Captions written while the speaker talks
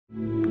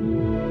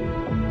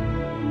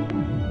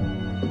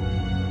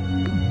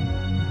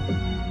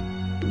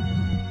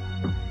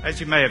As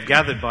you may have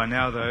gathered by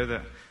now, though,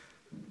 that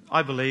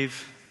I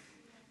believe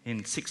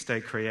in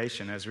six-day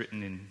creation as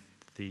written in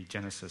the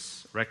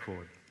Genesis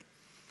record.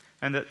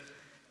 And that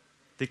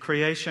the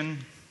creation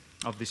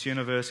of this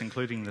universe,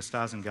 including the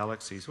stars and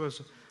galaxies,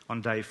 was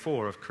on day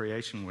 4 of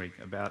creation week,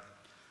 about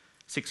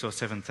 6,000 or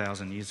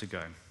 7,000 years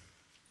ago.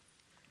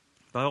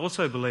 But I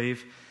also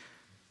believe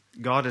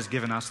God has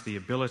given us the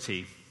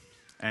ability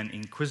and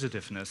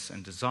inquisitiveness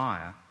and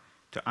desire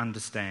to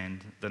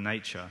understand the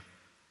nature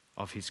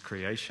of his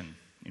creation,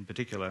 in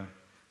particular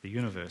the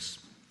universe.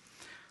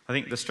 I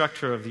think the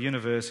structure of the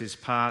universe is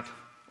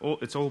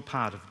it's all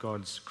part of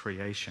God's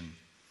creation.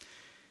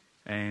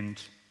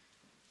 And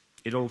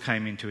it all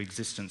came into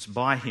existence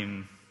by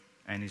him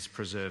and is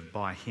preserved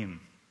by him.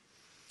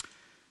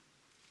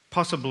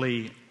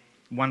 Possibly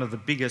one of the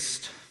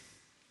biggest,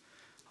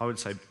 I would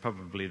say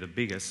probably the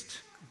biggest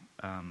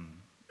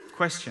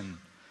question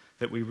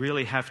that we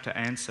really have to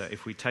answer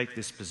if we take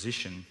this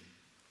position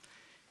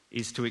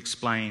is to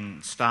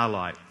explain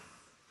Starlight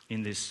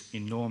in this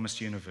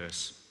enormous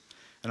universe.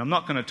 And I'm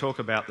not going to talk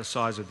about the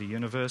size of the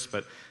universe,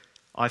 but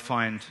I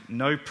find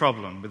no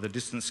problem with the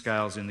distance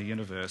scales in the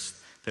universe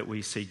that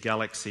we see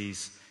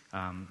galaxies,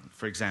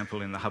 for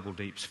example, in the Hubble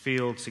Deep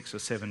Field, 6 or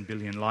 7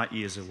 billion light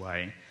years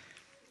away.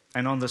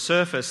 And on the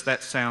surface,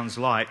 that sounds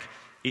like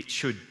it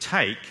should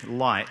take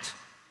light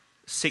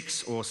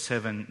 6 or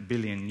 7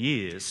 billion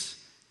years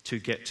to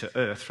get to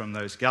Earth from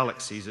those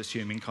galaxies,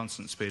 assuming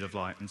constant speed of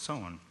light and so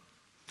on.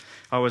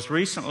 I was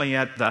recently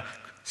at the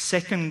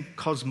second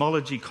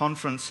cosmology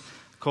conference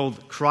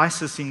called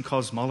Crisis in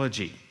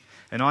Cosmology,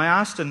 and I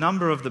asked a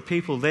number of the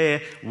people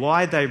there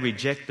why they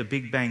reject the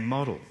Big Bang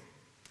model.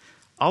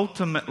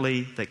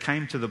 Ultimately, they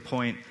came to the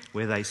point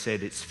where they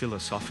said it's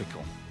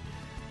philosophical,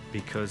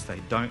 because they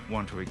don't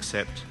want to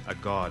accept a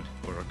God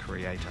or a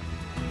creator.